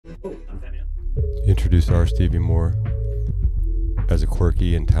Introduce our Stevie Moore as a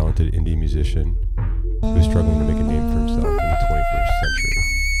quirky and talented indie musician who is struggling to make a name for himself in the 21st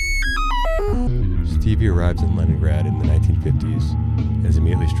century. Stevie arrives in Leningrad in the 1950s and is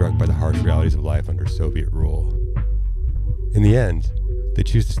immediately struck by the harsh realities of life under Soviet rule. In the end, they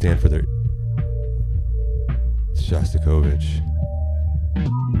choose to stand for their Shostakovich.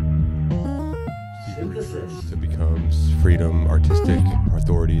 So becomes freedom, artistic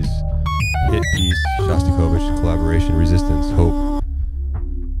authorities, hit piece, Shostakovich, collaboration, resistance, hope.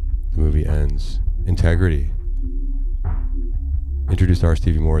 The movie ends. Integrity. Introduce our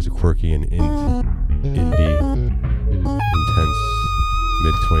Stevie Moore as a quirky and indie, intense,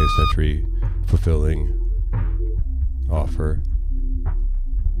 mid-20th century, fulfilling, offer,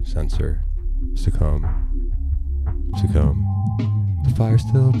 censor, succumb. The fire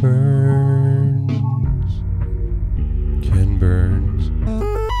still burns. Ken Burns.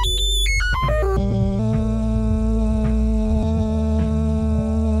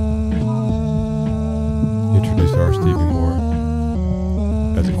 Introduce our Stevie Moore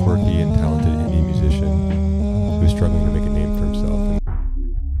as a quirky and talented indie musician who is struggling to make a name